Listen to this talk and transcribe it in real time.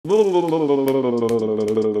Okay,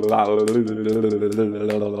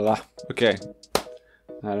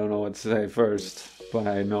 I don't know what to say first, but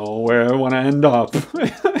I know where I want to end up.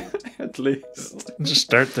 At least. Just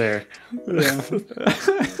start there. Yeah.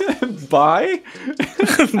 Bye?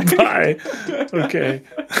 Bye. Okay.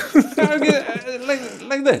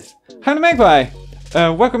 Like this. Hi, Magpie.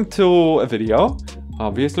 Welcome to a video,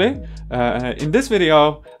 obviously. In this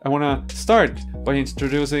video, I want to start by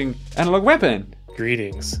introducing Analog Weapon.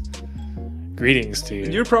 Greetings. Greetings to you.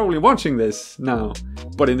 You're probably watching this now,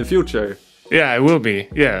 but in the future. Yeah, I will be.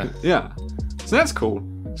 Yeah. Yeah. So that's cool.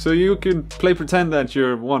 So you can play pretend that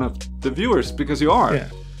you're one of the viewers, because you are. Yeah.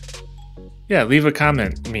 Yeah, leave a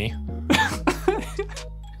comment, me.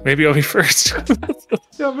 Maybe I'll be first.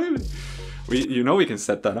 Yeah, maybe. You know we can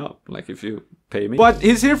set that up, like if you pay me. But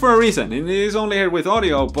he's here for a reason. He's only here with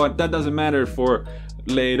audio, but that doesn't matter for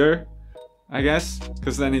later, I guess.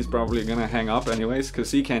 Because then he's probably gonna hang up anyways, because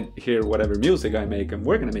he can't hear whatever music I make, and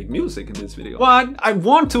we're gonna make music in this video. But I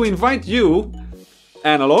want to invite you,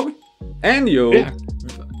 Analog, and you, Yeah.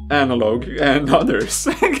 Analog, and others.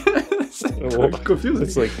 Confusing.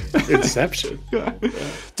 It's like Inception.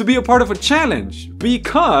 To be a part of a challenge,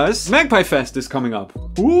 because Magpie Fest is coming up.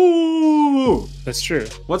 Ooh! That's true.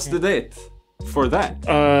 What's the date for that?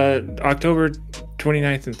 October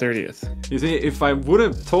 29th and 30th. You see, if I would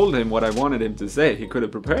have told him what I wanted him to say, he could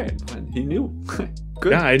have prepared, but he knew.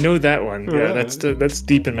 Good. Yeah, I know that one. Yeah, Yeah. that's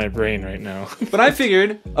deep in my brain right now. But I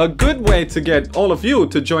figured a good way to get all of you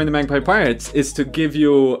to join the Magpie Pirates is to give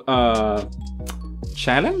you a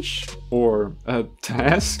challenge or a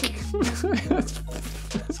task.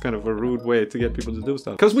 That's kind of a rude way to get people to do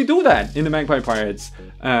stuff. Because we do that in the Magpie Pirates.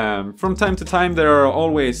 From time to time, there are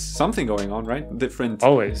always something going on, right? Different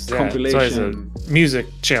Always. Yeah. compilation. It's always a music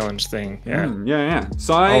challenge thing. Yeah. Yeah.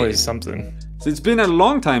 So Always something. So it's been a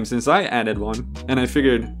long time since I added one, and I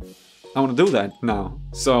figured I want to do that now.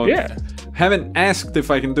 So Yeah. haven't asked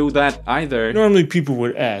if I can do that either. Normally people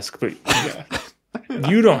would ask, but yeah.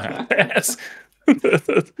 You don't have to ask.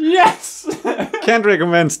 Yes! Can't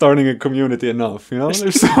recommend starting a community enough, you know?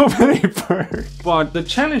 There's so many perks. But the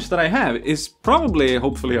challenge that I have is probably,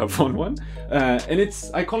 hopefully, a fun one. And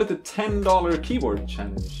I call it the $10 keyboard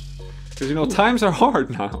challenge. Because, you know, times are hard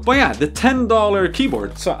now. But yeah, the $10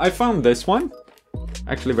 keyboard. So I found this one.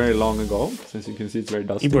 Actually very long ago. Since you can see it's very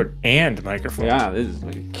dusty. Keyboard and microphone. Yeah, this is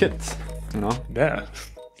like a kit, you know? Yeah.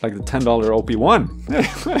 It's like the $10 OP1.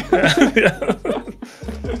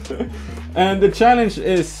 And the challenge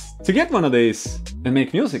is to get one of these and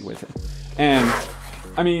make music with it. And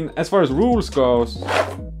I mean, as far as rules goes,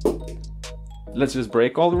 let's just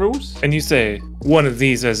break all the rules. And you say one of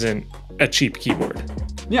these as in a cheap keyboard.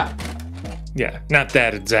 Yeah. Yeah, not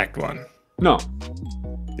that exact one. No.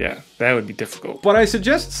 Yeah, that would be difficult. But I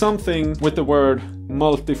suggest something with the word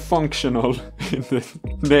multifunctional in the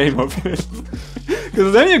name of it.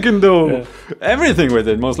 Because then you can do everything with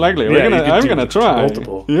it, most likely. I'm gonna try.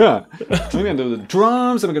 Multiple. Yeah. I'm gonna do the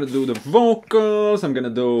drums, I'm gonna do the vocals, I'm gonna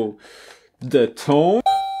do the tone.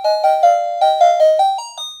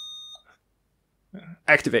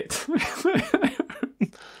 Activate.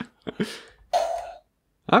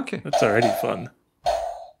 Okay. That's already fun.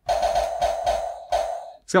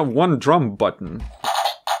 It's got one drum button.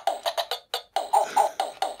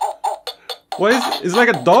 What is it? It's like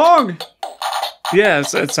a dog? Yeah,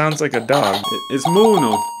 it sounds like a dog. It's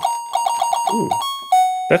Muno. Ooh.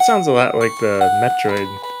 That sounds a lot like the Metroid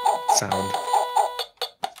sound.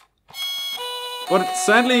 But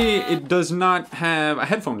sadly, it does not have a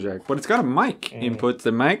headphone jack, but it's got a mic input.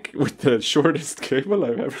 The mic with the shortest cable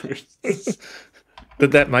I've ever seen.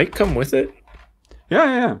 Did that mic come with it?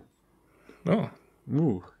 Yeah. Oh.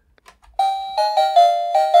 Ooh.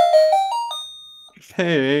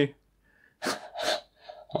 Hey.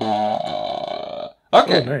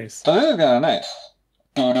 Okay. Oh, nice. So this is kind of nice.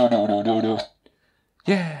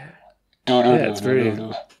 Yeah. Yeah,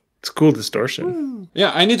 it's cool distortion.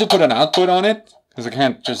 Yeah, I need to put an output on it because I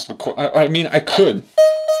can't just record. I mean, I could.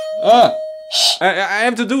 I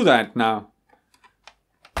have to do that now.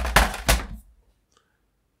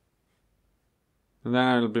 And then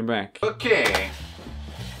I'll be back. Okay.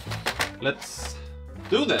 Let's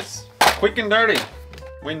do this. Quick and dirty.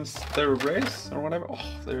 Wins the race or whatever. Oh,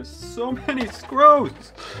 there's so many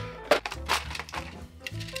screws.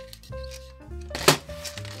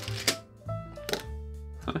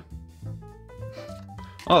 Huh.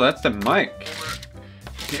 Oh, that's the mic.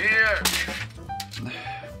 Here.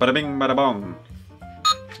 Bada bing, bada bong.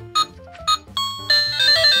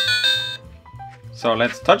 So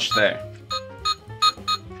let's touch there.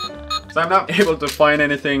 So I'm not able to find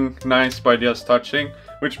anything nice by just touching,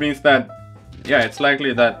 which means that yeah, it's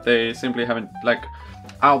likely that they simply haven't like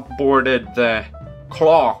outboarded the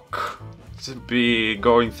clock to be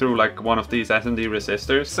going through like one of these SMD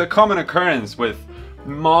resistors. It's a common occurrence with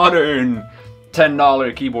modern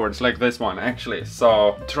 $10 keyboards like this one actually.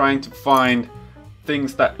 So trying to find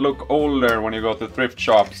things that look older when you go to thrift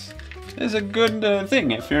shops is a good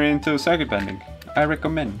thing if you're into circuit bending. I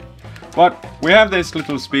recommend. But we have this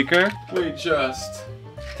little speaker. We just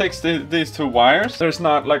takes these two wires. There's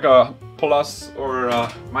not like a plus or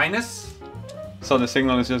a minus, so the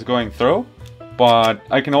signal is just going through. But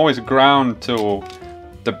I can always ground to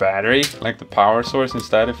the battery, like the power source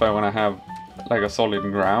instead, if I want to have like a solid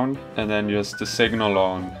ground, and then just the signal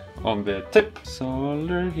on the tip.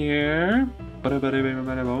 Solder here.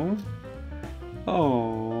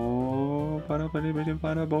 Oh,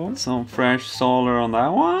 some fresh solder on that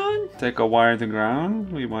one. Take a wire to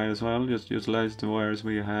ground. We might as well just utilize the wires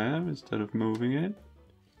we have instead of moving it.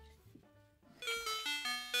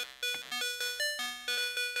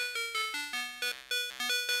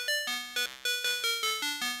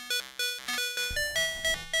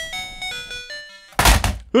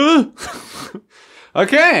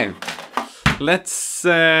 Okay, let's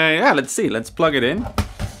see. Let's plug it in.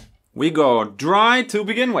 We go dry to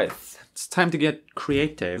begin with. It's time to get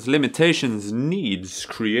creative. Limitations needs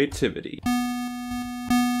creativity.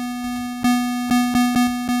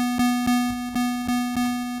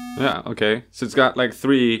 Yeah, okay. So it's got like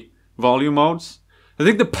 3 volume modes. I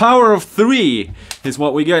think the power of 3 is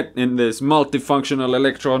what we get in this multifunctional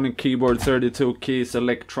electronic keyboard, 32 keys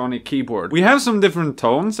electronic keyboard. We have some different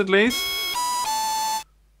tones at least.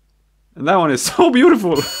 And that one is so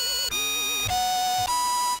beautiful.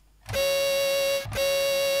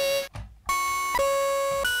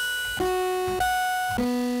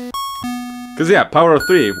 Cause yeah, power of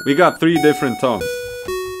 3. We got 3 different tones.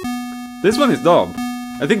 This one is dope.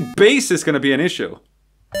 I think bass is gonna be an issue.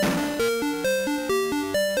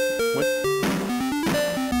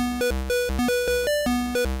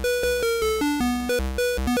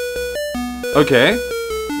 Okay,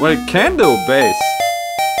 well it can do bass.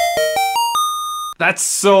 That's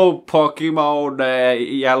so Pokemon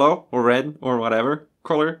yellow or red or whatever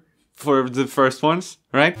color for the first ones,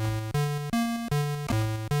 right?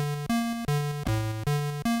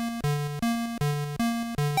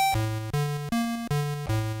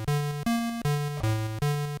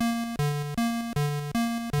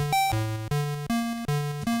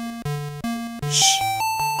 Shh.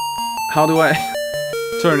 How do I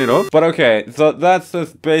turn it off? But okay, so that's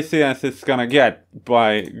as basic as it's gonna get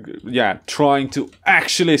by, yeah, trying to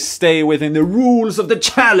actually stay within the rules of the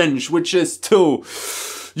challenge, which is to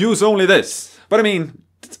use only this. But I mean,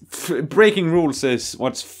 breaking rules is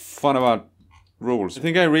what's fun about rules. I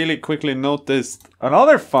think I really quickly noticed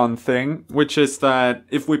another fun thing, which is that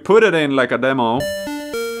if we put it in like a demo,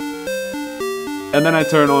 and then I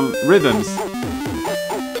turn on rhythms,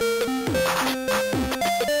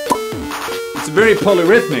 very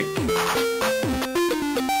polyrhythmic.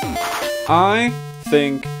 I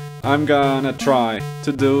think I'm gonna try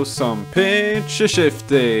to do some pitch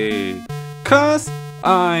shifty, cause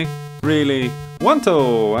I really want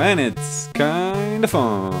to, and it's kinda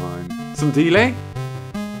fun. Some delay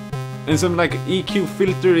and some like EQ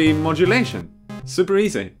filtery modulation. Super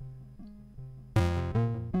easy.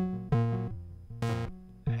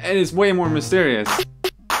 And it's way more mysterious.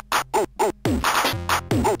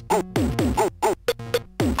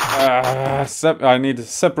 I need to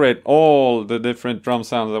separate all the different drum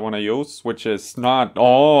sounds I want to use, which is not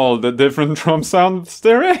all the different drum sounds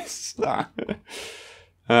there is. But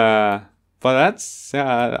that's,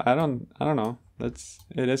 yeah, I don't know.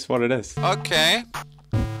 It is what it is. Okay,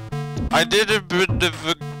 I did a bit of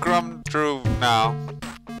a drum groove now.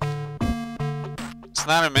 It's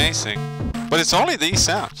not amazing, but it's only these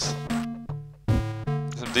sounds.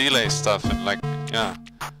 Some delay stuff and like, yeah.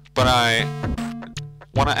 But I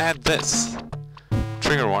want to add this.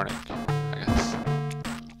 Trigger warning, I guess.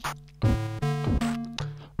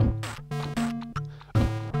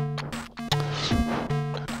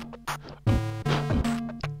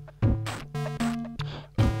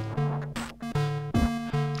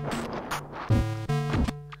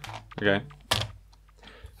 Okay.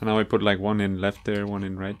 And now I put like one in left there, one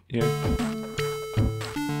in right here.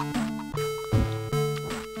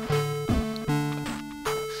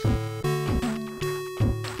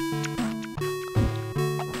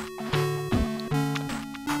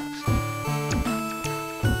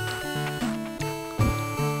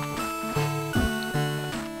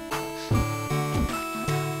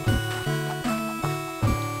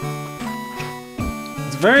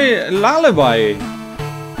 Very lullaby,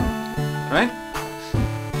 right?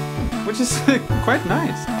 which is quite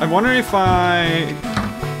nice. I wonder if I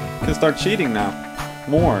can start cheating now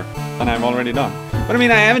more than I've already done. But I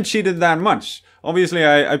mean, I haven't cheated that much. Obviously,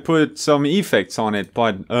 I put some effects on it,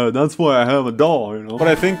 but that's why I have a DAW, you know. But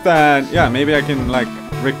I think that, yeah, maybe I can like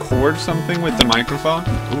record something with the microphone.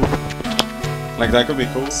 Ooh. Like that could be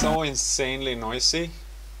cool. So insanely noisy.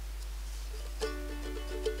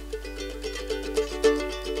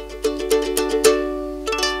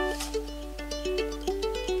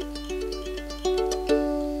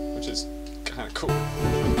 Which is kind of cool.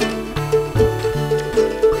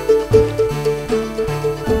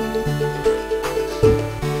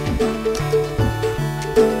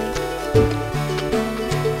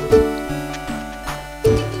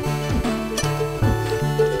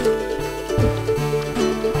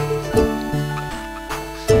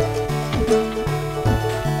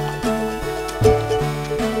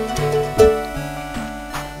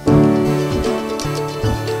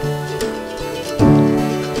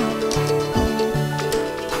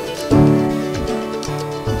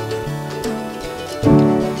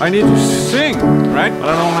 I need to sing, right? But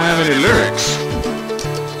I don't have any lyrics.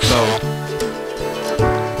 So,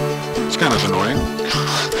 it's kind of annoying.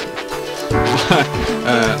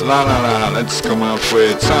 La la la, let's come up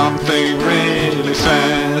with something really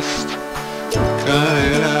fast.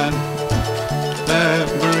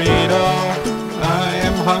 Burrito, I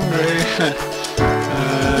am hungry.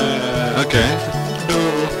 Okay.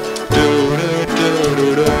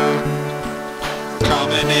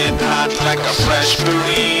 Coming in hot like a fresh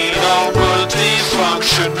burrito,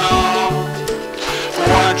 multifunctional.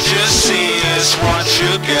 What you see is what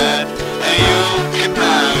you get, and you can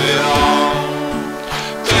have it all.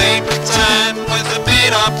 Play pretend with a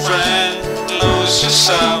made-up friend, lose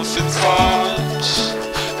yourself in thought.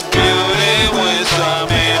 Beauty with a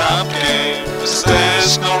made-up game, 'cause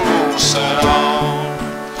there's no rules at all.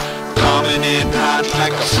 Coming in hot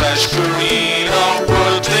like a fresh burrito,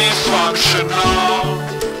 multifunctional.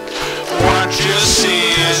 What you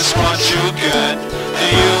see is what you get,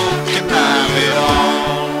 and you can have it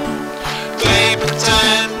all. Play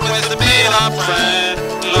pretend with a made-up friend,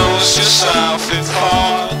 lose yourself in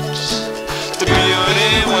thought. The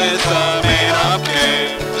beauty with a made-up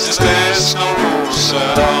game is there's no rules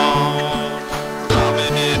at all.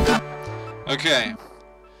 Coming in. Okay.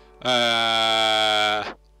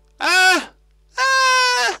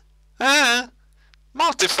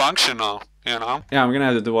 Multifunctional, you know? Yeah, I'm gonna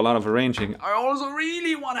have to do a lot of arranging. I also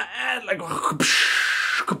really want to add like...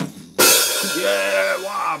 Yeah,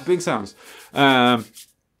 wow, big sounds. I'm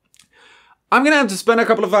gonna have to spend a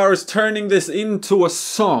couple of hours turning this into a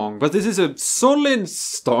song, but this is a solid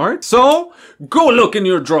start. So, go look in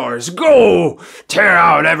your drawers. Go tear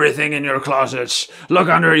out everything in your closets. Look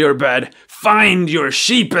under your bed. Find your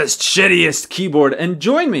cheapest, shittiest keyboard and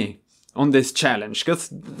join me on this challenge, because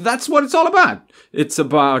that's what it's all about. It's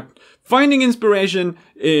about finding inspiration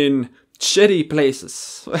in shitty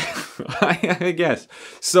places, I guess.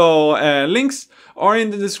 So links are in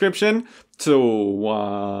the description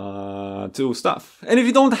to stuff. And if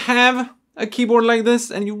you don't have a keyboard like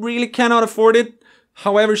this and you really cannot afford it,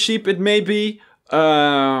 however cheap it may be,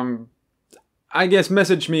 I guess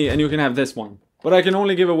message me and you can have this one. But I can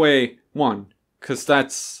only give away one, because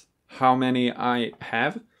that's how many I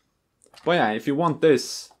have. But yeah, if you want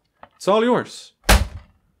this, it's all yours.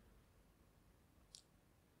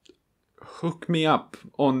 Hook me up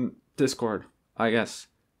on Discord, I guess.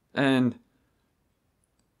 And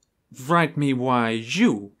write me why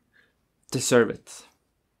you deserve it.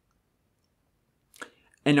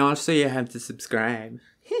 And also you have to subscribe.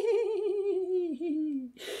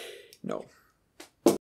 No.